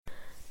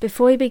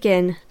Before we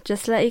begin,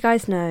 just to let you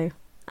guys know,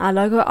 our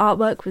logo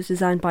artwork was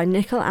designed by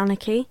Nickel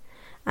Anarchy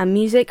and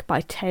music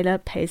by Taylor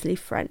Paisley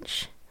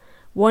French.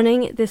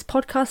 Warning, this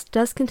podcast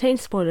does contain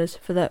spoilers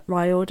for the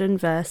Riordan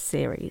Verse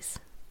series.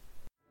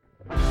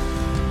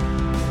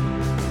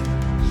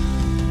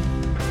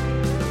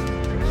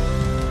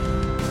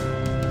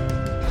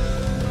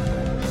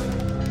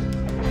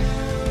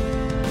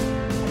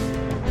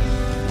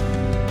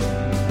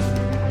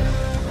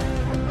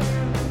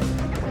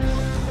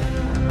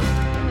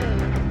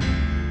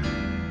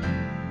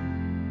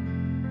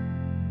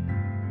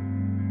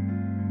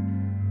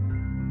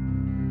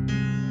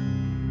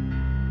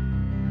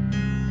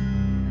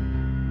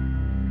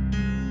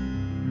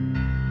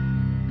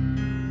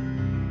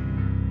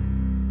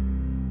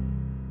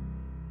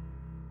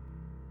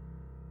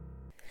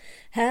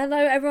 Hello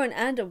everyone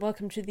and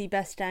welcome to the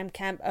Best Damn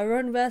Camp, a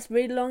Riordanverse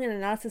read-along and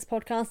analysis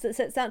podcast that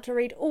sets out to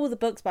read all the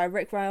books by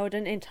Rick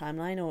Riordan in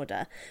timeline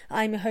order.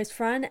 I'm your host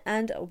Fran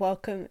and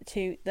welcome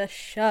to the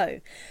show.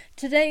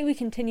 Today we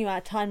continue our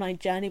timeline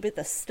journey with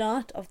the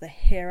start of the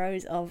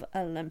Heroes of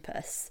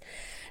Olympus.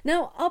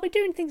 Now I'll be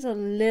doing things a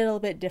little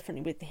bit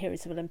differently with the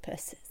Heroes of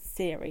Olympus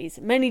series,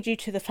 mainly due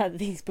to the fact that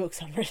these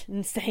books are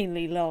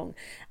insanely long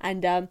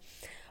and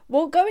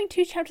going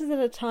 2 chapters at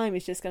a time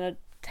is just going to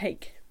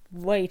take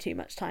way too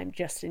much time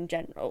just in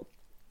general.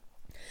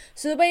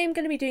 So the way I'm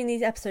going to be doing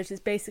these episodes is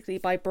basically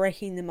by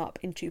breaking them up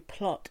into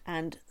plot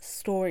and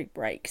story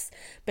breaks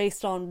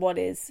based on what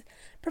is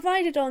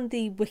provided on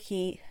the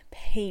wiki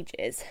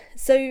pages.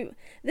 So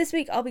this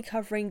week I'll be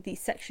covering the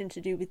section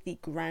to do with the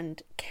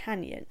Grand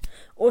Canyon,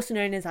 also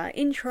known as our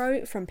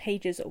intro, from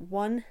pages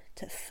 1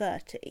 to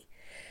 30.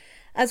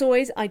 As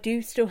always, I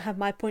do still have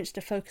my points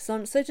to focus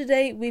on, so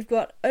today we've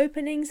got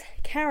openings,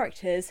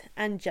 characters,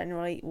 and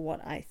generally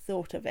what I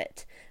thought of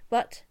it.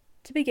 But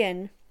to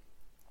begin,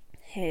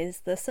 here's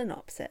the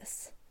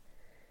synopsis.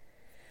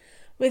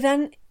 With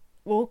an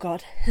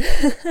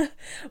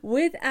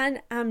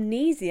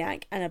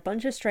amnesiac and a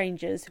bunch of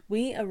strangers,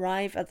 we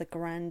arrive at the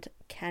Grand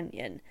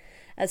Canyon.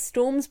 As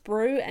storms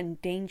brew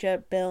and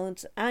danger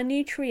builds, our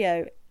new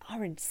trio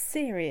are in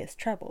serious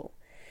trouble.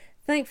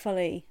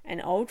 Thankfully, an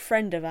old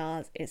friend of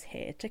ours is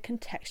here to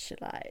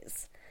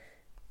contextualize.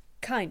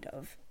 Kind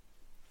of.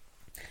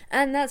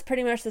 And that's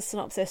pretty much the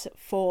synopsis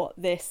for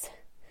this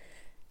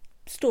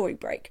story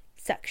break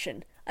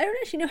section. I don't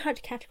actually know how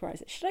to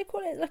categorize it. Should I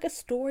call it like a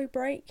story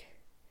break?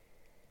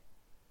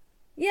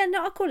 Yeah,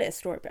 no, I'll call it a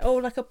story break.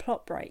 Or like a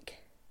plot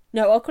break.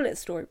 No, I'll call it a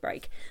story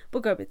break.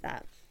 We'll go with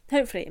that.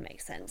 Hopefully it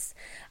makes sense.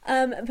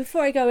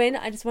 Before I go in,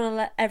 I just want to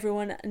let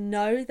everyone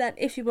know that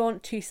if you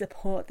want to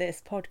support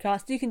this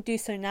podcast, you can do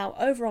so now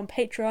over on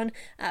Patreon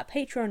at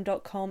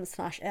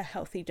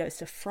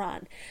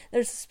patreon.com/ahealthydosefran.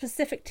 There's a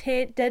specific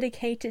tier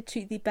dedicated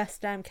to the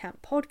Best Damn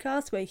Camp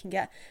podcast where you can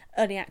get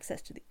early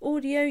access to the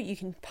audio, you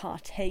can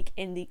partake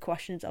in the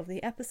questions of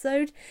the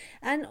episode,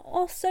 and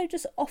also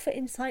just offer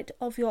insight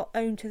of your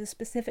own to the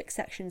specific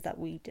sections that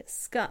we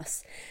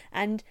discuss.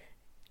 And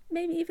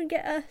maybe even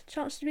get a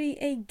chance to be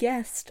a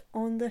guest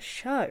on the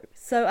show.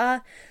 So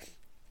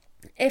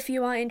if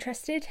you are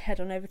interested, head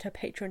on over to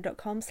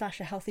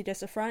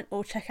patreon.com/ahealthydosefran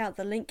or check out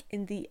the link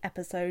in the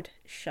episode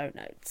show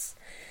notes.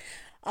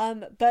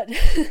 But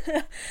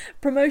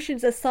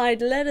promotions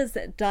aside, let us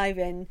dive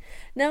in.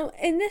 Now,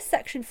 in this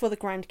section for the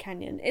Grand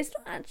Canyon, it's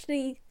not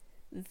actually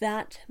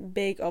that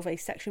big of a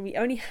section. We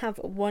only have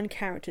one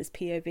character's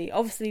POV.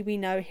 Obviously, we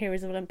know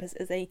Heroes of Olympus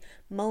is a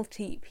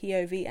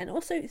multi-POV and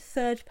also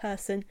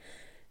third-person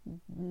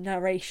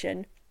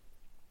narration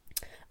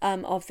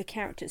of the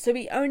characters. So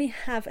we only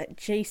have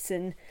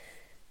Jason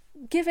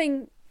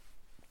giving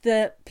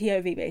the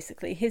POV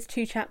basically. His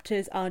 2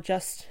 chapters are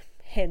just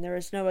him. There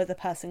is no other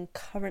person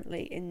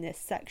currently in this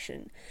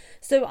section.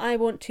 So I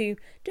want to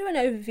do an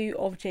overview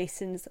of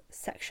Jason's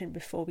section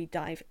before we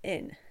dive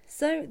in.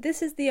 So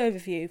this is the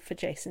overview for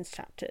Jason's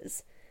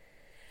chapters.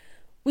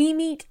 We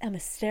meet a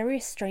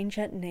mysterious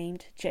stranger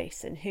named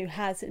Jason who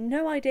has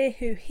no idea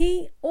who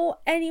he or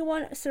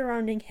anyone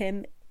surrounding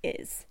him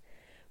is.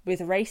 With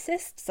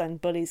racists and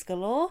bullies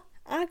galore,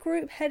 our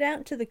group head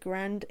out to the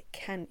Grand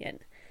Canyon.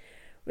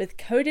 With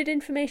coded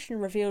information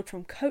revealed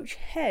from Coach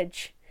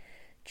Hedge,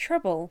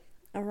 trouble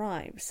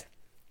arrives.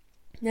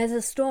 There's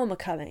a storm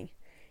coming,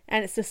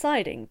 and it's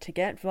deciding to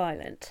get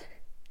violent.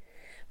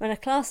 When a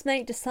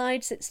classmate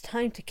decides it's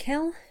time to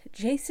kill,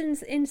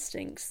 Jason's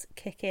instincts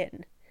kick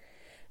in.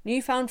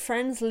 Newfound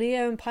friends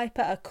Leo and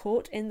Piper are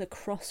caught in the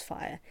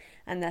crossfire,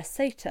 and their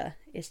satyr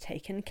is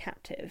taken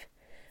captive.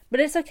 But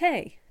it's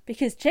okay,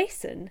 because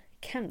Jason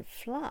can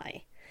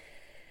fly.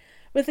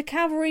 With the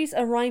cavalry's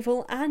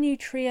arrival, our new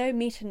trio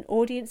meet an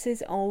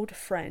audience's old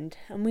friend,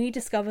 and we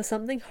discover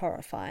something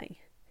horrifying.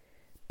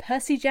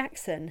 Percy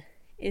Jackson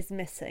is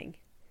missing,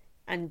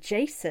 and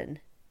Jason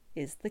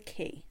is the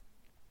key.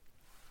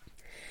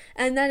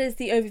 And that is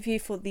the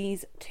overview for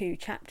these 2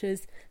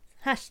 chapters.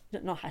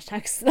 not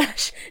hashtag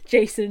slash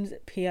Jason's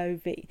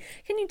POV.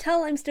 Can you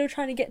tell I'm still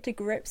trying to get to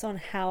grips on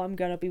how I'm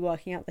going to be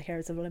working out the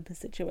Heroes of Olympus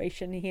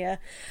situation here?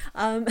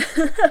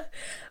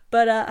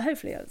 But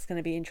hopefully it's going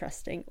to be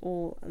interesting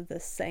all the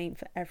same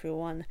for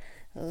everyone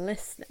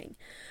listening.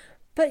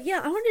 But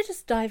yeah, I want to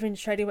just dive in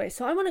straight away.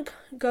 So I want to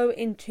go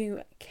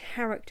into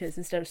characters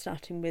instead of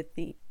starting with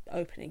the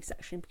opening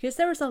section, because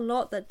there is a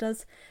lot that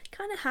does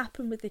kind of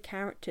happen with the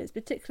characters,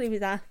 particularly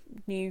with our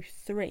new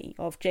three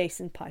of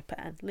Jason, Piper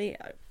and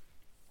Leo.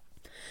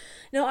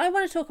 Now I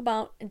want to talk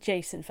about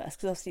Jason first,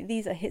 because obviously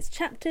these are his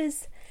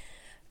chapters,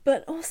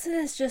 but also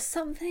there's just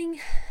something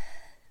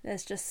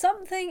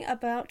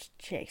about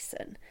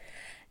Jason.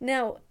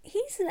 Now,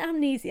 he's an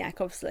amnesiac,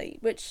 obviously,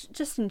 which,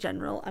 just in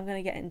general, I'm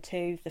going to get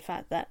into the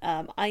fact that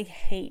I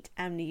hate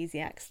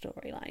amnesiac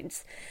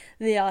storylines.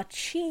 They are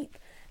cheap,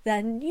 they're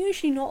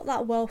usually not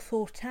that well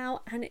thought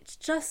out, and it's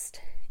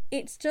just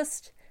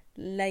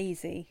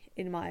lazy,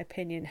 in my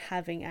opinion,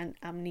 having an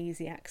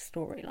amnesiac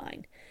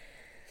storyline.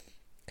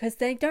 Because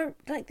they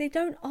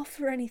don't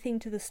offer anything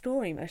to the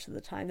story most of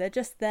the time. They're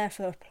just there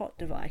for a plot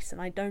device,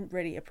 and I don't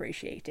really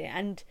appreciate it.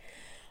 And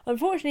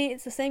unfortunately,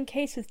 it's the same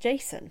case with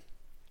Jason.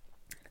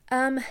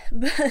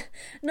 But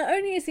not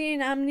only is he an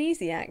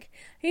amnesiac,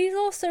 he's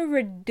also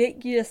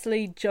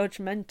ridiculously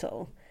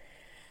judgmental.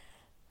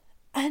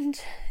 And,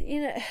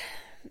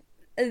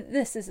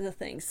 this is the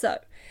thing. So,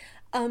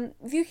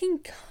 you can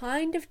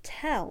kind of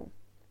tell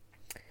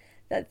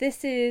that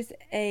this is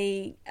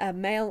a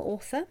male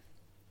author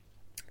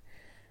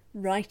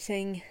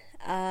writing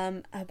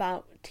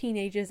about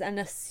teenagers and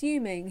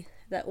assuming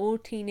that all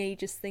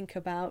teenagers think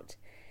about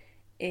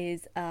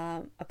is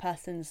a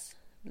person's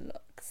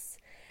looks.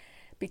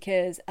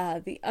 Because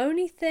the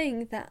only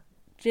thing that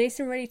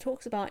Jason really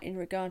talks about in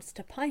regards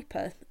to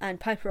Piper, and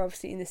Piper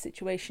obviously in this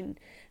situation,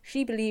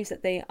 she believes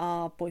that they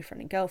are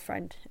boyfriend and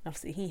girlfriend.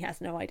 Obviously he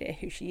has no idea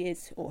who she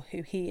is or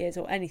who he is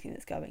or anything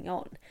that's going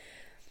on.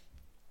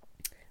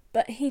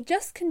 But he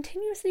just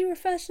continuously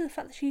refers to the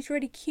fact that she's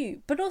really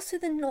cute, but also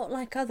they're not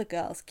like other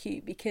girls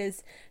cute,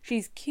 because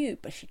she's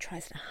cute but she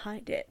tries to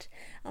hide it.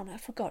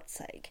 For God's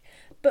sake.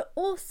 But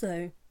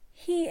also,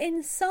 he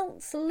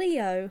insults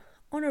Leo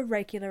on a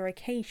regular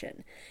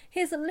occasion.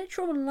 Here's a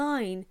literal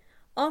line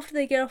after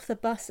they get off the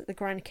bus at the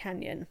Grand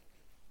Canyon,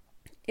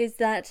 is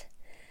that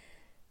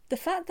the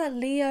fact that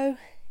Leo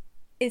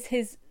is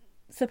his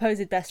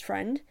supposed best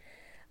friend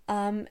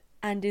and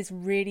is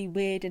really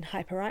weird and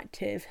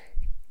hyperactive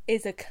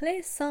is a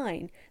clear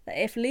sign that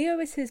if Leo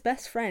is his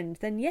best friend,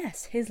 then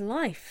yes, his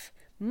life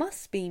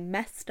must be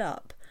messed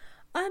up.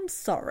 I'm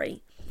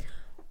sorry.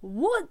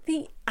 What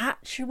the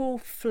actual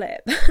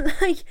flip?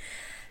 Like,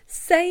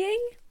 saying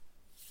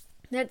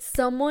that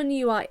someone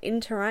you are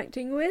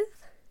interacting with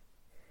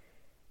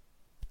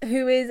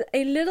who is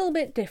a little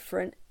bit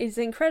different is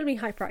incredibly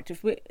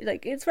hyperactive.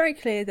 Like, it's very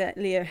clear that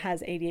Leo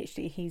has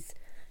ADHD.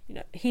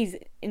 He's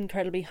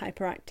incredibly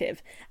hyperactive,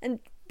 and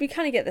we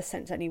kind of get the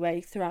sense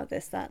anyway throughout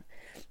this that,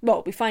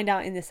 well, we find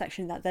out in this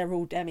section that they're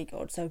all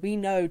demigods, so we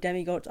know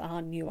demigods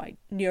are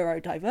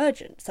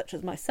neurodivergent, such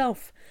as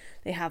myself.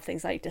 They have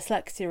things like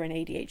dyslexia and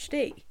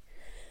ADHD.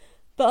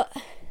 But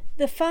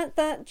the fact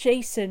that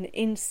Jason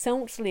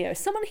insults Leo,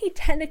 someone he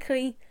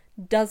technically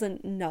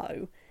doesn't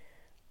know,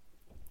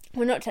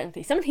 well, not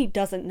technically, someone he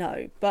doesn't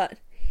know, but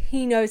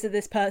he knows that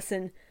this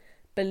person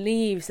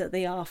believes that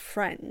they are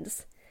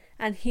friends,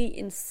 and he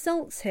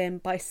insults him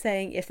by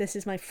saying, if this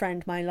is my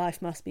friend, my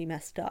life must be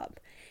messed up,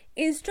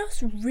 is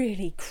just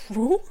really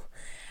cruel.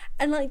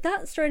 And like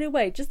that straight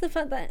away, just the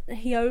fact that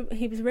he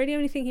was really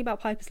only thinking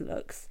about Piper's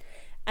looks,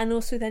 and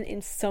also then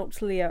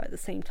insults Leo at the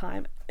same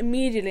time,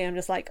 immediately I'm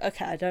just like,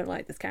 okay, I don't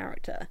like this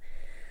character.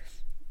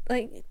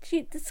 Like,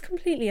 that's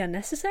completely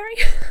unnecessary.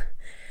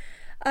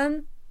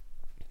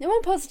 The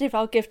one positive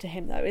I'll give to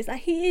him, though, is that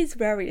he is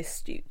very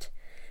astute,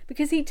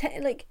 because he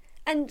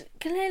and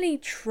clearly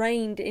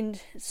trained in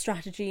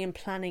strategy and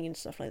planning and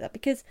stuff like that,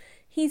 because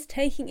he's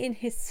taking in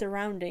his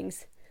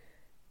surroundings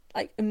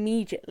like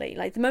immediately.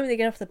 Like, the moment they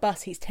get off the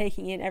bus, he's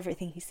taking in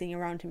everything he's seeing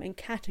around him and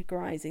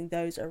categorizing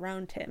those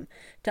around him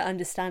to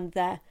understand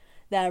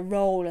their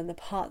role and the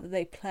part that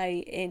they play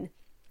in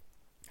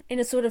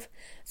a sort of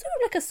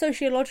like a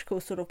sociological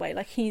sort of way.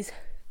 Like, he's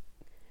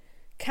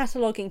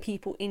cataloguing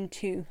people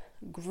into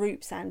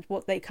groups and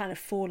what they kind of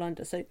fall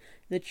under. So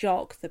the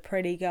jock, the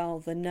pretty girl,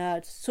 the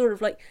nerd, sort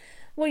of like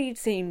what you'd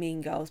see in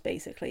Mean Girls,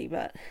 basically,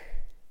 but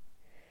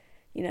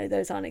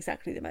those aren't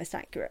exactly the most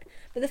accurate.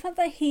 But the fact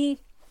that he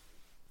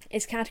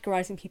is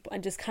categorizing people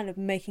and just kind of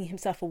making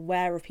himself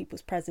aware of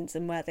people's presence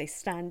and where they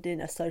stand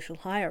in a social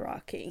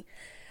hierarchy,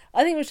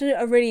 I think was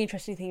a really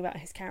interesting thing about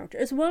his character,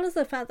 as well as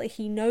the fact that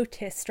he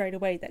noticed straight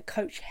away that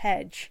Coach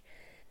Hedge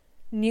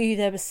knew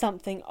there was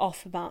something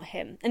off about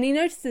him. And he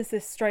notices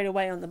this straight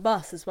away on the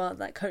bus as well,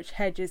 that Coach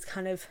Hedge is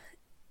kind of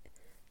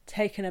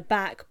taken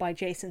aback by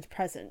Jason's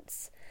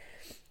presence.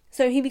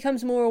 So he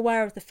becomes more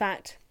aware of the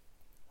fact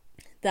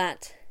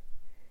that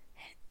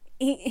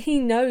he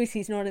knows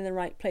he's not in the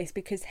right place,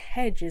 because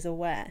Hedge is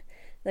aware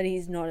that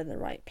he's not in the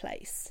right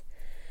place.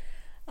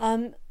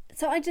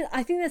 So I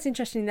think that's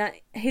interesting that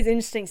his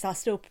instincts are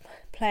still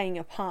playing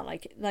a part.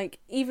 Like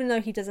even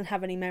though he doesn't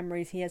have any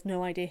memories, he has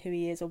no idea who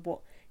he is or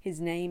what his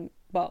name.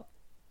 Well,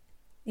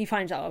 he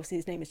finds out obviously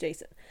his name is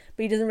Jason,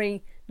 but he doesn't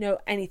really know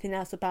anything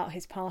else about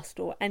his past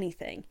or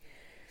anything.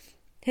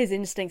 His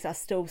instincts are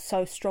still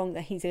so strong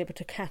that he's able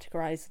to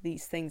categorize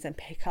these things and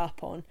pick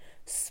up on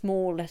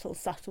small little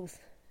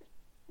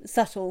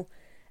subtle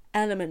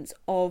elements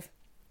of,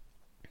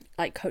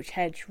 like, Coach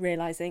Hedge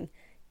realizing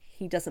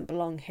he doesn't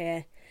belong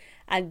here,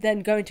 and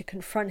then going to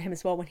confront him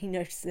as well when he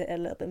notices it a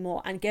little bit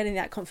more, and getting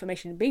that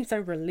confirmation and being so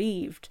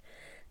relieved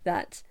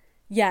that,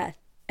 yeah,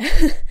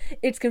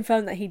 it's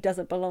confirmed that he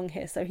doesn't belong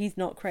here, so he's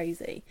not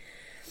crazy.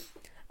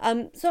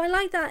 So I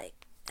like that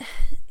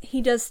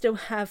he does still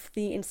have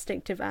the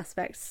instinctive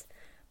aspects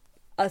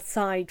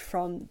aside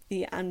from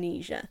the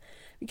amnesia,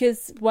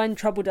 because when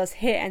trouble does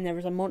hit and there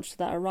is a monster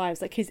that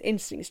arrives, like, his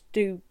instincts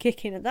do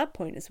kick in at that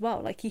point as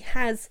well. Like, he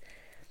has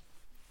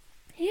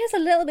a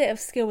little bit of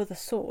skill with a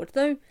sword,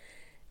 though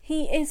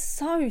he is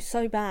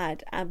so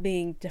bad at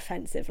being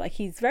defensive. Like,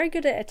 he's very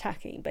good at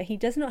attacking, but he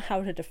does not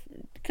how to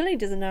clearly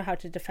doesn't know how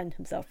to defend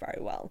himself very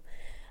well.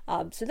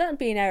 So that would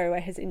be an area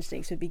where his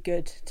instincts would be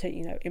good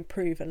to,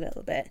 improve a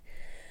little bit.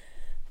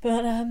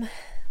 But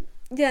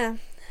yeah,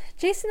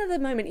 Jason at the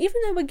moment,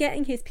 even though we're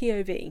getting his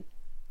POV,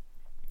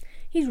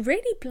 he's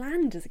really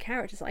bland as a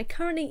character. So I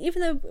currently,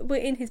 even though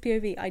we're in his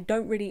POV, I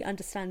don't really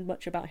understand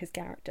much about his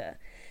character,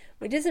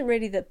 which isn't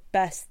really the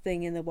best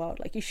thing in the world.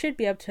 Like, you should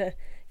be able to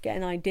get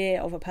an idea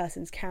of a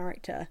person's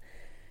character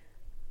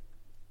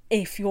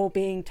if you're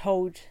being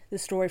told the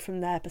story from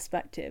their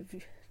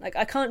perspective. Like,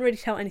 I can't really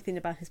tell anything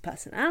about his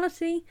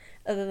personality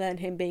other than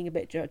him being a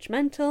bit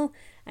judgmental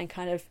and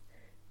kind of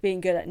being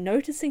good at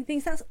noticing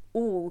things. That's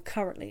all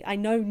currently. I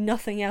know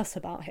nothing else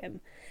about him.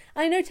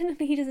 I know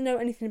technically he doesn't know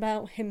anything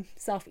about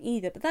himself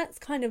either, but that's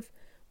kind of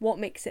what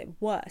makes it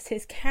worse.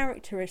 His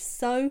character is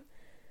so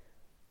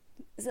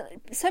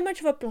much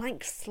of a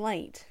blank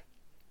slate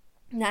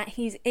that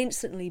he's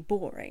instantly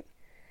boring,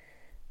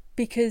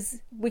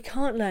 because we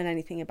can't learn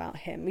anything about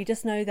him. We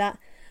just know that,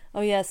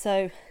 oh yeah,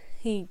 so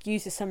he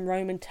uses some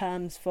Roman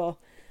terms for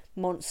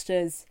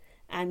monsters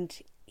and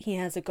he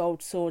has a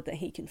gold sword that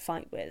he can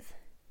fight with.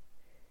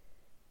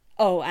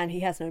 Oh, and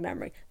he has no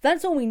memory.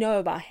 That's all we know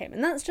about him,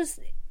 and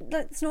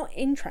that's not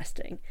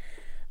interesting.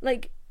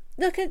 Like,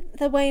 look at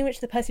the way in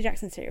which the Percy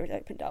Jackson series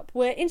opened up.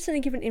 We're instantly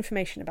given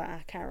information about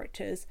our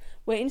characters.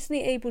 We're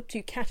instantly able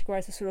to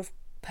categorise the sort of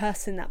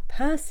person that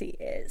Percy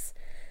is.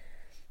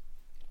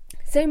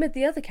 Same with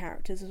the other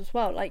characters as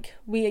well. Like,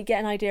 we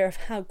get an idea of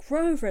how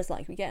Grover is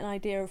like. We get an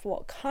idea of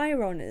what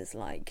Chiron is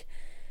like.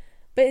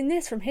 But in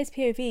this, from his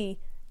POV,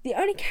 the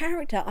only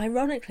character,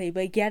 ironically,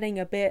 we're getting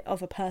a bit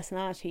of a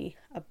personality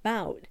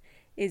about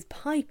is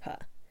Piper.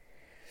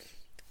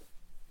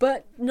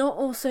 But not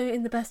also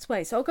in the best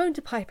way. So I'll go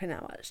into Piper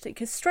now, actually,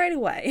 because straight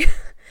away,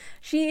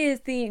 she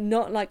is the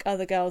not like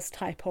other girls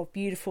type of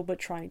beautiful but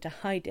trying to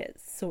hide it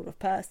sort of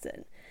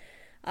person.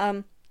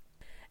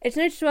 It's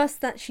noted to us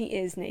that she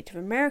is Native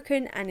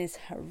American and is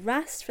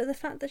harassed for the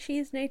fact that she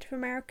is Native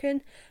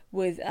American,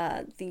 with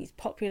these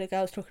popular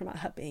girls talking about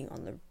her being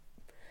on the,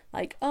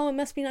 like, oh, it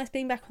must be nice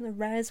being back on the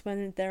res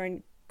when they're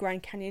in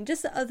Grand Canyon.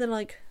 Just the other,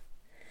 like,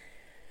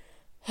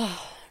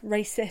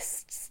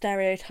 racist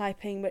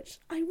stereotyping, which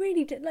I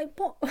really did. Like,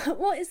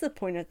 what is the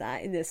point of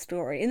that in this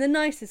story? In the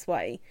nicest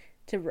way,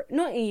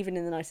 not even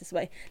in the nicest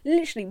way.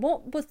 Literally,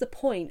 what was the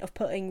point of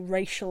putting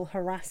racial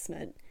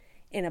harassment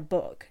in a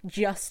book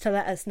just to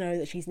let us know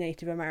that she's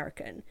Native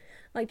American?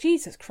 Like,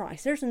 Jesus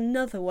Christ, there's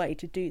another way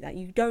to do that.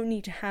 You don't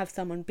need to have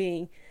someone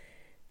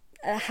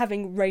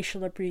having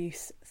racial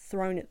abuse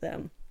thrown at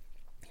them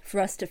for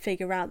us to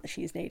figure out that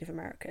she's Native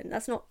American.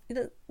 That's not,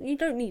 you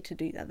don't need to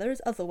do that.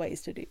 There's other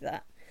ways to do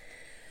that.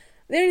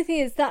 The only thing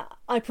is that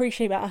I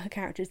appreciate about her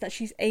character is that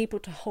she's able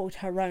to hold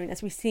her own.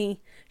 As we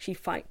see, she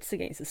fights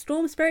against the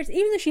storm spirits,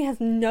 even though she has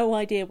no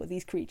idea what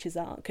these creatures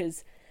are,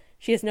 because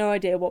she has no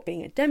idea what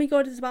being a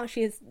demigod is about.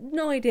 She has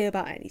no idea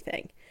about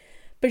anything.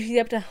 But she's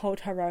able to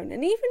hold her own.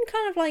 And even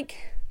kind of like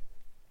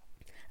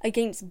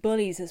against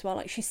bullies as well.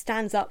 Like, she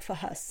stands up for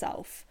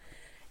herself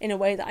in a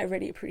way that I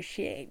really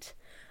appreciate.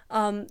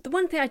 The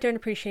one thing I don't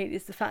appreciate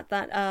is the fact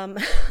that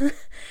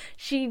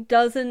she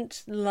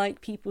doesn't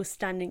like people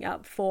standing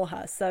up for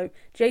her. So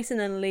Jason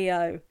and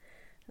Leo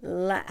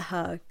let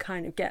her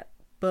kind of get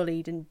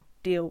bullied and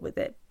deal with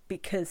it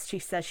because she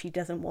says she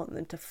doesn't want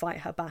them to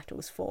fight her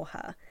battles for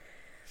her.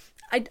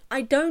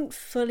 I don't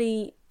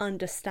fully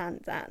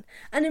understand that.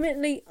 And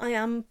admittedly, I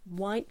am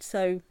white,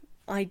 so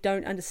I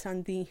don't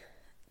understand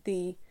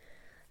the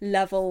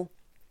level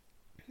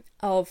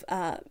of,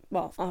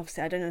 well,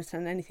 obviously I don't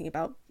understand anything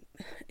about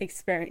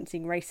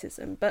experiencing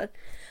racism, but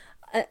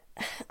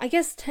I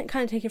guess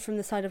kind of take it from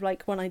the side of,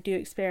 like, when I do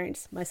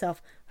experience myself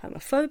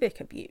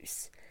homophobic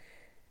abuse,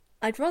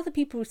 I'd rather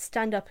people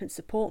stand up and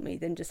support me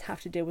than just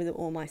have to deal with it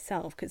all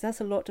myself, because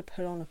that's a lot to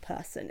put on a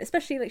person,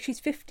 especially, like,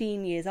 she's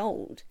 15 years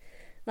old.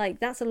 Like,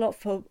 that's a lot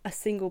for a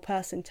single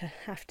person to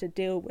have to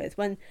deal with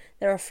when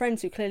there are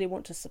friends who clearly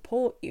want to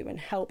support you and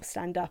help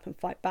stand up and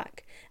fight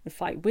back and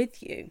fight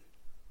with you.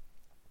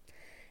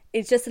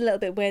 It's just a little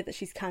bit weird that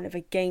she's kind of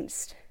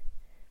against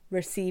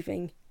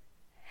receiving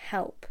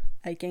help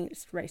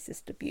against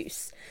racist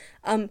abuse.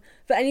 For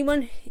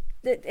anyone,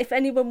 if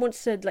anyone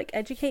wants to like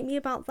educate me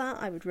about that,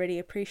 I would really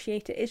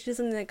appreciate it. It's just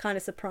something that kind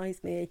of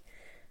surprised me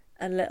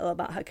a little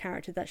about her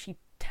character, that she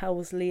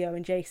tells Leo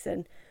and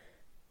Jason,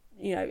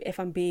 you know, if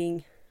I'm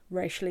being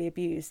racially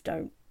abused,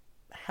 don't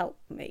help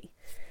me.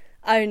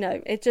 I don't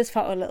know, it just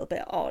felt a little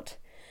bit odd.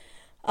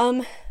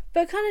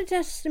 But kind of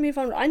just to move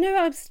on, I know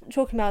I was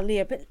talking about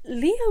Leo, but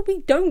Leo, we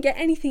don't get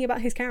anything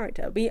about his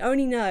character. We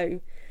only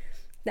know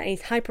that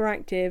he's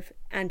hyperactive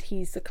and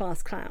he's the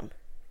class clown.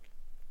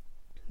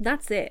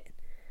 That's it.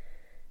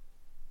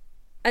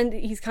 And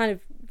he's kind of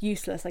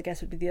useless, I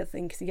guess would be the other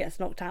thing, because he gets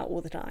knocked out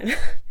all the time.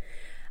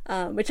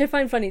 Which I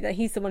find funny that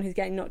he's the one who's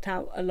getting knocked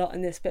out a lot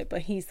in this bit,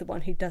 but he's the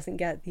one who doesn't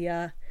get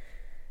the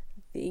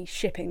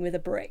shipping with a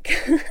brick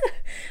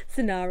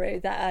scenario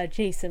that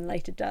Jason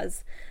later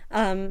does.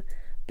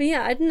 But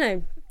yeah, I don't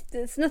know.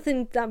 There's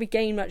nothing that we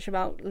gain much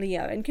about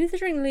Leo. And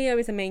considering Leo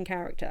is a main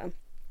character,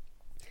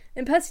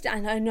 and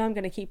I know I'm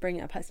going to keep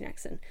bringing up Percy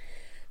Jackson.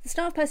 The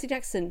start of Percy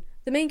Jackson,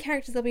 the main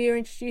characters that we are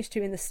introduced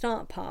to in the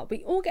start part,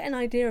 we all get an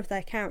idea of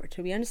their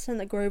character. We understand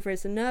that Grover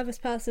is a nervous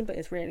person, but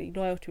is really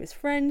loyal to his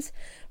friends.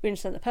 We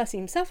understand that Percy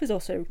himself is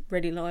also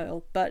really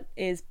loyal, but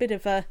is a bit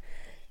of a,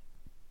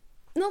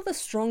 not the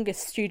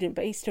strongest student,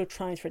 but he still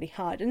tries really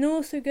hard. And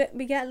also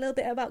we get a little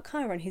bit about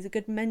Chiron. He's a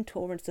good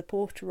mentor and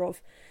supporter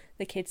of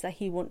the kids that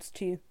he wants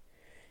to,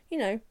 you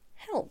know,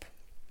 help.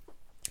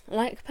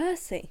 Like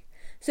Percy.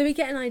 So we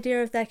get an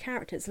idea of their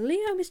characters.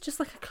 Leo is just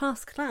like a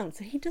class clown,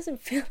 so he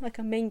doesn't feel like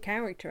a main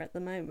character at the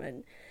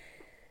moment.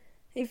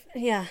 I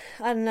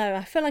don't know.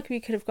 I feel like we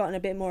could have gotten a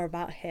bit more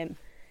about him,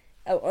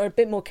 or a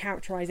bit more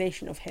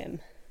characterization of him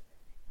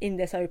in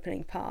this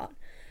opening part.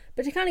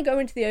 But to kind of go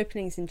into the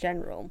openings in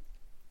general,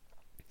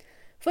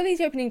 for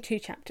these opening 2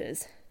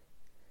 chapters,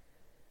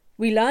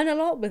 we learn a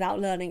lot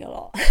without learning a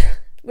lot,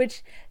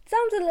 which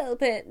sounds a little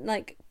bit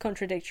like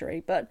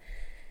contradictory, but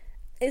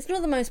it's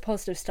not the most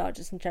positive start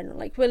just in general.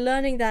 Like, we're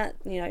learning that,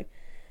 you know,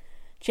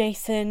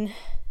 Jason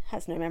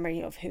has no memory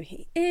of who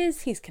he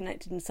is. He's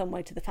connected in some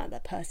way to the fact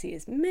that Percy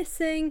is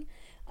missing.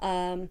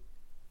 The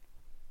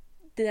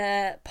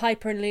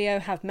Piper and Leo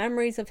have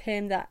memories of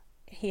him that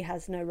he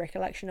has no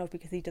recollection of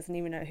because he doesn't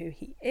even know who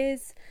he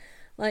is.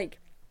 Like,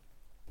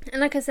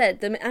 and like I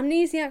said, the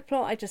amnesiac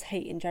plot I just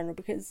hate in general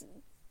because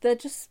they're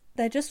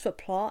just for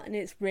plot, and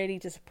it's really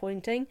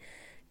disappointing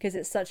because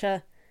it's such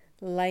a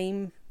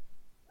lame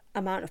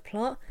amount of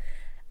plot.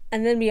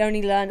 And then we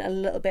only learn a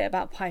little bit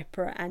about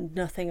Piper and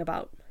nothing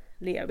about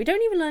Leo. We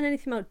don't even learn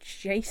anything about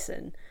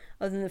Jason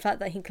other than the fact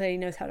that he clearly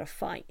knows how to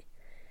fight,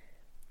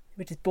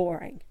 which is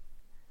boring.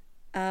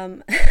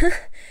 And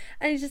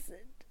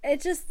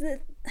it's just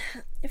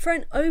for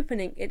an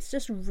opening, it's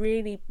just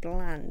really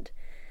bland.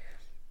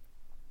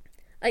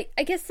 Like,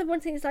 I guess the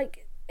one thing is,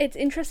 like, it's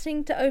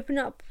interesting to open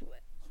up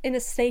in a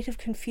state of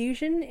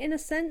confusion in a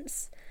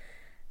sense,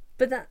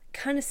 but that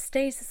kind of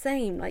stays the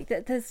same. Like,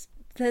 that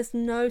there's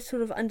no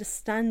sort of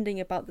understanding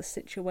about the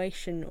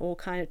situation or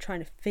kind of trying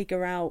to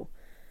figure out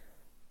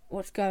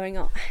what's going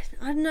on.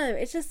 I don't know,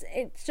 it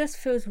just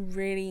feels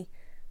really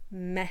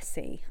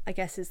messy, I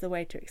guess is the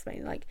way to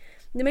explain it. Like,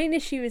 the main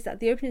issue is that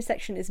the opening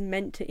section is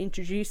meant to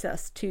introduce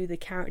us to the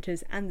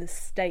characters and the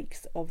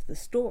stakes of the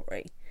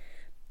story,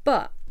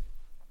 but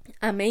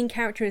our main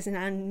character is an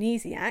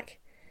amnesiac,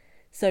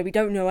 so we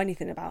don't know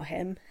anything about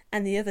him,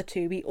 and the other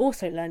 2 we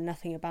also learn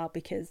nothing about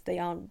because they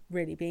aren't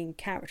really being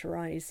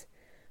characterized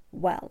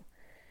well.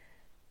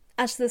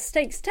 As to the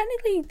stakes,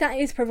 technically that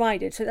is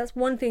provided, so that's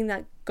one thing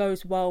that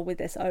goes well with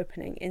this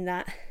opening, in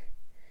that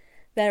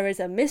there is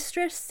a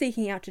mistress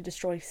seeking out to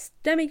destroy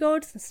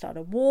demigods and start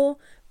a war,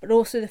 but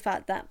also the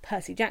fact that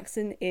Percy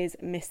Jackson is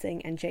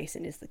missing and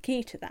Jason is the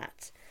key to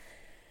that.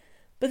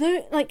 But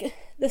though, like,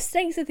 the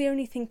stakes are the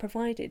only thing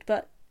provided,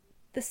 but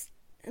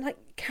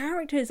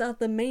characters are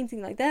the main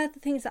thing. Like, they're the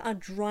things that are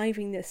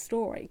driving this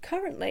story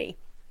currently.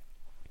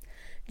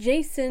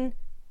 Jason,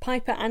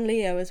 Piper and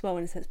Leo as well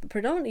in a sense, but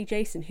predominantly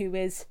Jason, who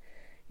is,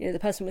 you know, the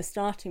person we're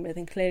starting with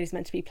and clearly is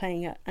meant to be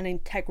playing an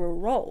integral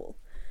role.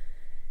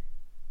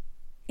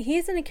 He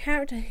isn't a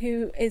character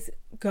who is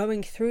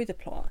going through the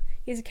plot.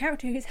 He's a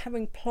character who's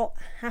having plot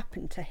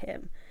happen to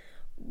him,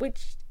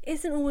 which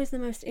isn't always the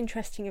most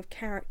interesting of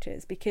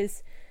characters,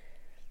 because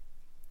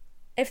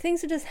if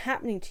things are just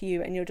happening to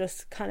you and you're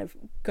just kind of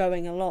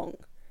going along,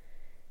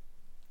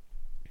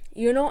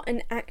 you're not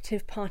an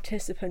active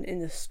participant in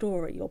the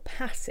story, you're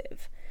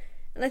passive.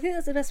 And I think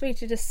that's the best way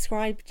to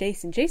describe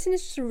Jason. Jason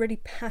is just a really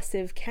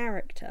passive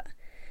character,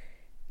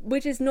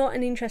 which is not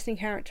an interesting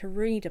character to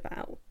read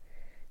about.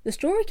 The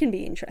story can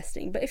be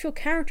interesting, but if your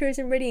character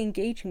isn't really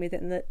engaging with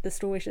it and the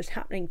story is just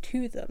happening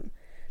to them,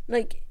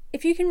 like,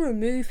 if you can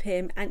remove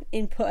him and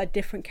input a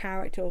different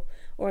character,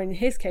 or in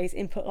his case,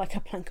 input like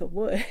a plank of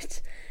wood,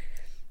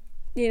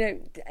 you know,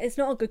 it's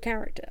not a good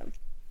character.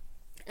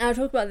 And I'll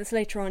talk about this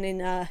later on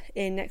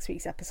in next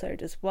week's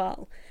episode as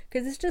well,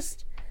 because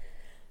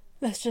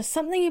there's just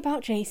something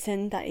about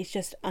Jason that is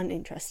just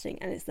uninteresting,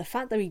 and it's the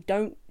fact that we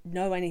don't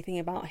know anything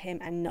about him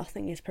and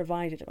nothing is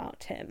provided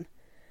about him.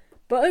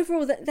 But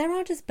overall, there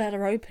are just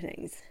better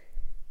openings.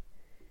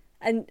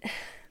 And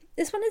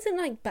this one isn't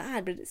like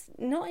bad, but it's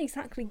not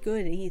exactly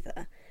good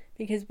either,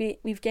 because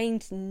we've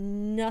gained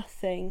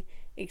nothing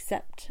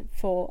except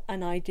for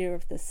an idea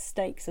of the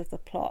stakes of the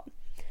plot,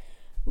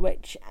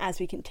 which, as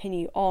we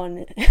continue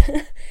on,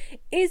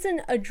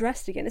 isn't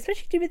addressed again,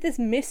 especially with this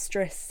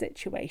mistress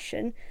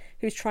situation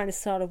who's trying to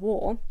start a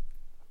war.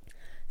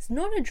 It's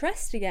not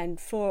addressed again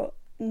for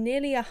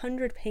nearly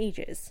 100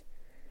 pages.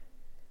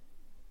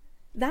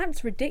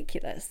 That's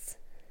ridiculous.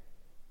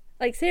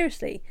 Like,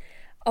 seriously,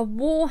 a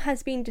war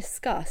has been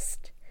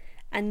discussed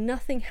and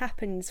nothing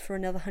happens for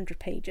another 100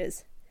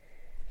 pages.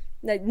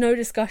 Like, no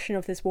discussion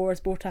of this war is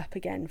brought up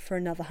again for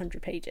another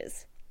 100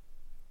 pages.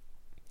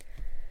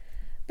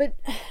 But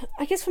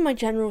I guess for my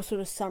general sort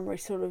of summary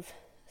sort of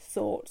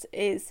thoughts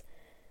is,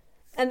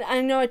 and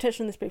I know I touched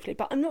on this briefly,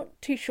 but I'm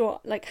not too sure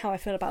like how I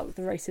feel about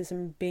the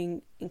racism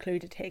being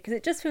included here, because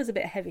it just feels a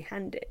bit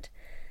heavy-handed.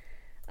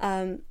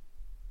 And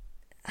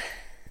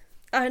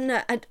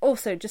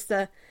also just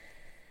the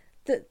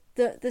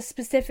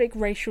specific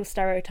racial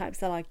stereotypes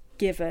that are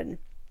given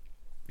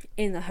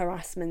in the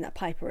harassment that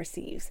Piper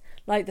receives,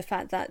 like the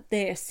fact that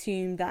they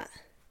assume that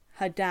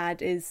her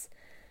dad is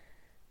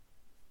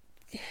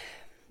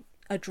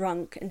a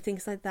drunk and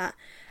things like that,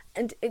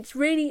 and it's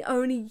really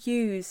only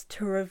used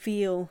to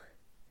reveal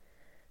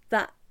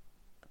that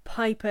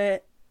Piper,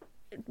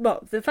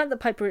 well, the fact that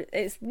Piper,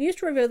 it's used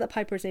to reveal that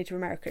Piper is Native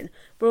American,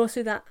 but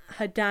also that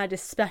her dad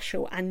is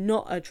special and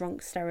not a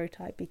drunk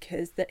stereotype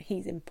because that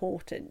he's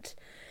important,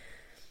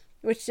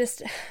 which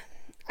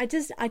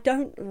I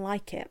don't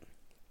like it.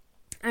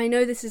 I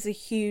know this is a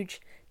huge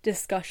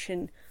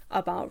discussion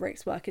about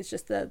Rick's work. It's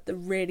just the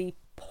really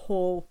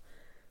poor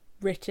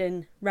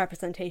written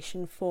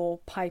representation for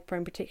Piper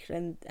in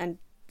particular, and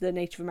the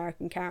Native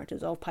American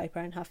characters of Piper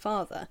and her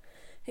father.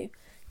 Who,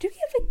 do we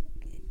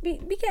ever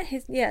we get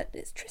his, yeah,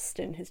 it's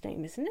Tristan, his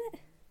name, isn't it?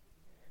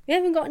 We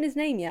haven't gotten his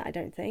name yet, I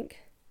don't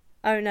think.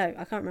 Oh no,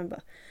 I can't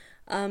remember.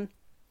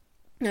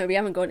 No, we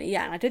haven't gotten it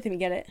yet, and I don't think we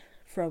get it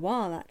for a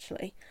while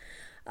actually.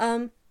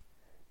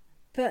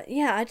 But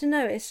yeah, I don't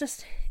know,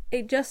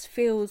 it just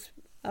feels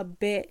a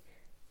bit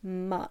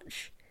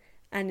much,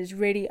 and is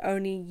really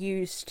only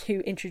used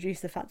to introduce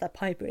the fact that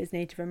Piper is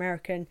Native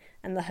American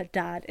and that her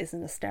dad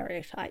isn't a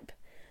stereotype,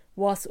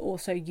 whilst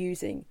also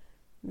using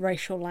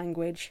racial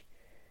language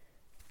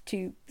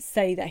to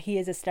say that he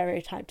is a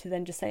stereotype, to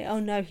then just say, oh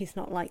no, he's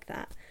not like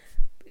that.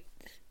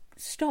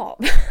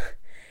 Stop.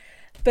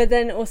 But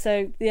then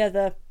also the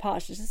other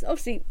parts, just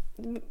obviously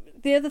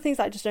the other things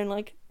that I just don't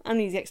like,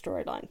 Amnesiac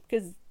storyline,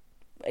 because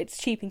it's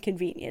cheap and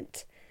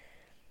convenient.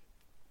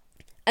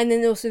 And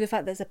then also the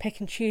fact there's a pick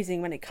and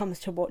choosing when it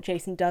comes to what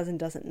Jason does and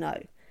doesn't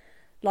know.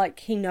 Like,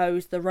 he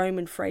knows the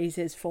Roman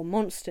phrases for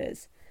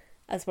monsters,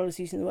 as well as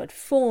using the word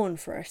fawn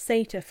for a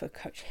satyr for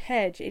Coach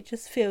Hedge. It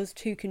just feels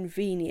too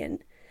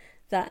convenient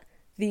that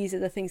these are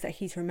the things that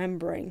he's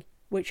remembering,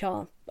 which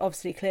are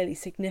obviously clearly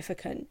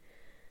significant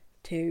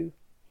to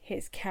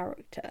his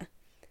character.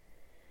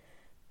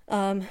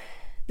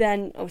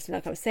 Then, obviously,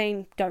 like I was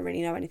saying, don't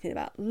really know anything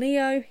about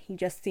Leo. He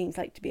just seems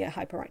like to be a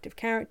hyperactive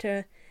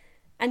character.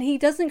 And he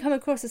doesn't come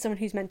across as someone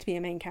who's meant to be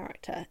a main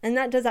character. And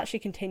that does actually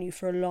continue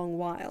for a long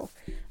while.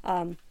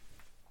 And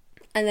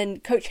then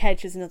Coach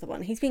Hedge is another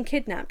one. He's been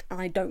kidnapped,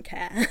 and I don't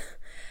care.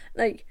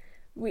 Like,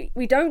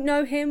 we don't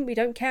know him. We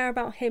don't care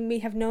about him. We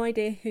have no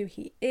idea who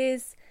he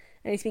is.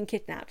 And he's been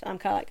kidnapped. I'm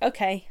kind of like,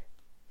 okay.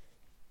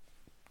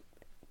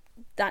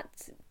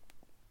 That's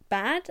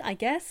bad, I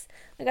guess.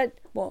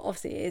 Well,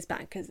 obviously it is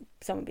bad because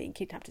someone being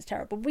kidnapped is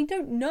terrible. But we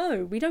don't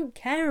know. We don't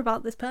care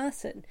about this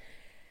person.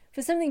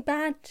 For something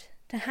bad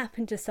to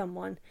happen to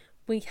someone,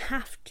 we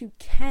have to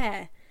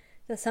care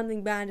that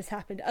something bad has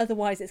happened.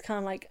 Otherwise, it's kind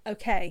of like,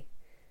 okay,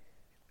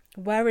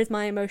 where is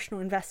my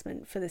emotional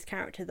investment for this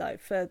character, though?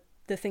 For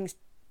the things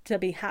to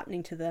be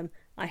happening to them,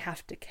 I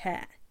have to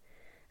care.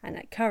 And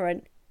at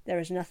current, there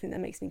is nothing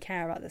that makes me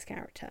care about this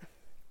character.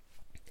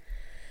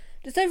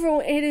 Just overall,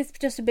 it is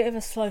just a bit of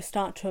a slow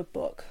start to a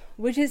book,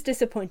 which is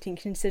disappointing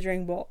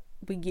considering what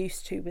we're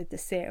used to with the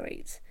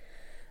series.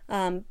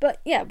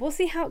 But yeah, we'll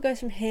see how it goes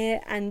from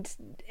here. And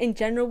in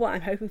general, what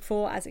I'm hoping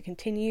for as it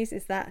continues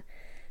is that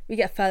we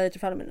get further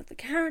development of the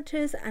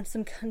characters and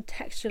some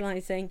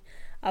contextualizing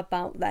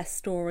about their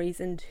stories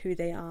and who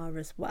they are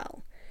as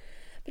well.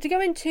 But to go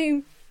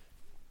into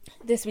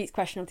this week's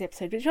question of the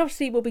episode, which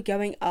obviously will be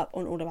going up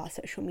on all of our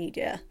social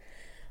media,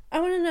 I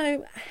want to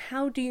know,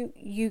 how do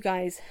you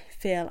guys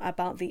feel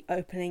about the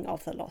opening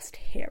of The Lost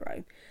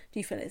Hero? Do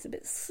you feel it's a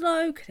bit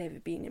slow? Could it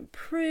have been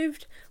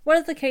improved?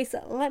 Whatever the case,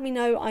 let me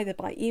know either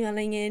by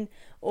emailing in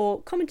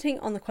or commenting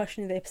on the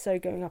question of the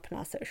episode going up on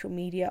our social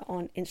media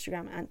on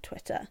Instagram and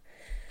Twitter.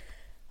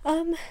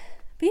 But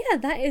yeah,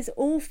 that is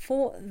all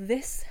for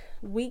this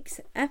week's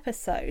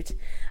episode.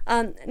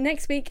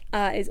 Next week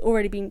is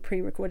already being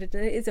pre-recorded,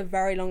 and it is a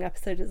very long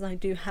episode as I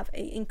do have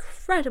an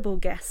incredible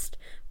guest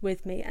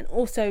with me, and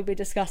also we're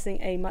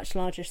discussing a much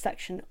larger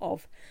section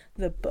of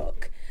the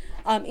book.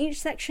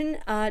 Each section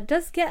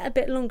does get a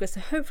bit longer, so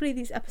hopefully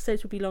these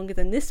episodes will be longer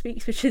than this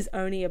week's, which is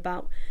only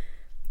about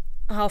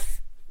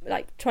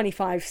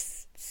 25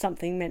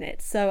 something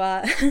minutes.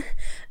 So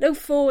look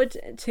forward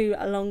to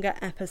a longer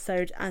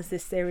episode as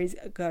this series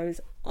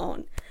goes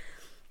on.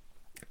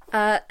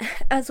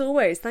 As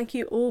always, thank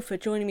you all for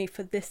joining me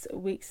for this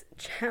week's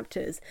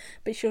chapters.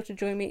 Be sure to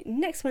join me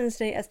next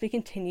Wednesday as we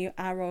continue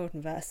our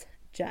Roldenverse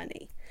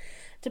journey.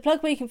 To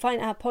plug where you can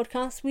find our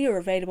podcasts, we are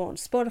available on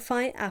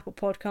Spotify, Apple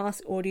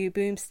Podcasts, Audio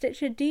Boom,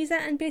 Stitcher, Deezer,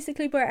 and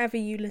basically wherever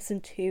you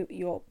listen to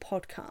your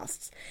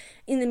podcasts.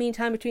 In the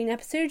meantime, between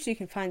episodes, you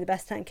can find the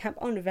Best Damn Camp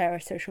on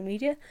various social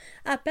media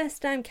at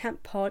Best Damn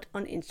Camp Pod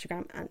on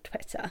Instagram and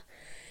Twitter.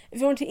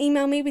 If you want to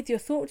email me with your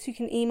thoughts, you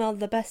can email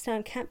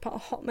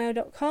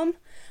thebestdamncamp@hotmail.com.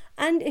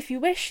 And if you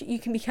wish, you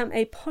can become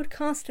a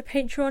podcaster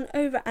patron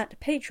over at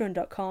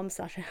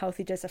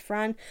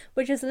patreon.com/ahealthydoseofran,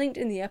 which is linked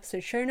in the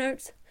episode show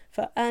notes,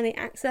 for early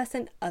access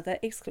and other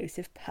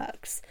exclusive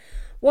perks.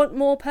 Want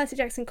more Percy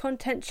Jackson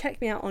content?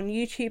 Check me out on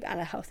YouTube at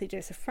A Healthy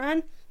Dose of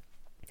Fran.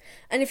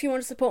 And if you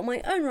want to support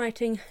my own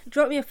writing,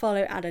 drop me a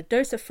follow at A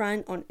Dose of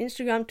Fran on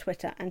Instagram,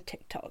 Twitter and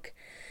TikTok.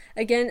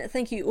 Again,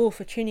 thank you all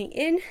for tuning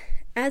in.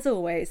 As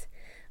always,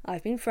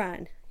 I've been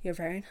Fran, your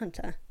Varian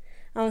Hunter.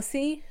 I'll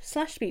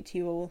see/speak to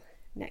you all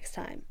next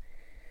time.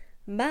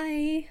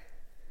 Bye!